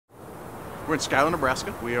We're in Schuyler,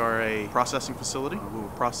 Nebraska. We are a processing facility. We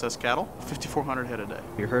process cattle, 5,400 head a day.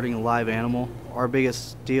 You're hurting a live animal. Our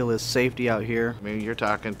biggest deal is safety out here. I mean, you're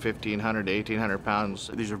talking 1,500 to 1,800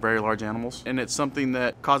 pounds. These are very large animals, and it's something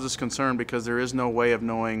that causes concern because there is no way of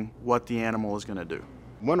knowing what the animal is going to do.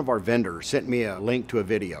 One of our vendors sent me a link to a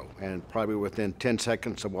video, and probably within 10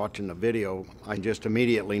 seconds of watching the video, I just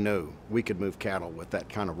immediately knew we could move cattle with that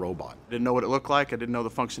kind of robot. I didn't know what it looked like. I didn't know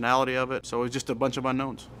the functionality of it, so it was just a bunch of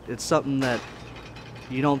unknowns. It's something that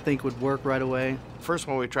you don't think would work right away. First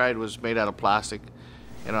one we tried was made out of plastic,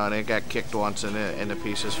 and it got kicked once and the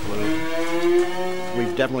pieces flew.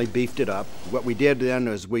 We've definitely beefed it up. What we did then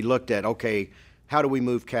is we looked at, okay, how do we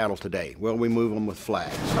move cattle today? Well, we move them with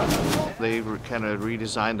flags. They kind of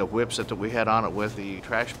redesigned the whips that we had on it with the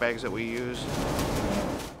trash bags that we use.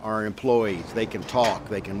 Our employees, they can talk,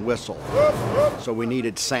 they can whistle, so we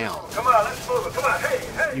needed sound. Come on, let's move it. Come on, hey,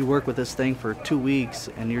 hey. You work with this thing for 2 weeks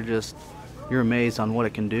and you're amazed on what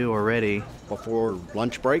it can do already. Before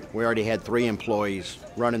lunch break, we already had 3 employees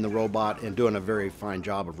running the robot and doing a very fine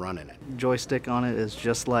job of running it. Joystick on it is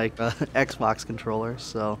just like an Xbox controller,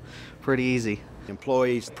 so pretty easy.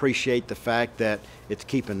 Employees appreciate the fact that it's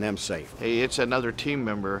keeping them safe. Hey, it's another team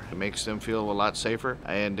member. It makes them feel a lot safer,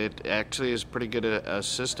 and it actually is pretty good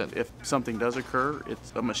assistant. If something does occur,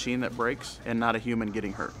 it's a machine that breaks and not a human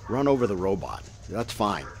getting hurt. Run over the robot. That's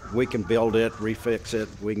fine. We can build it, refix it,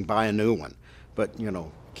 we can buy a new one. But,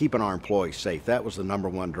 keeping our employees safe, that was the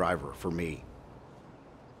 #1 driver for me.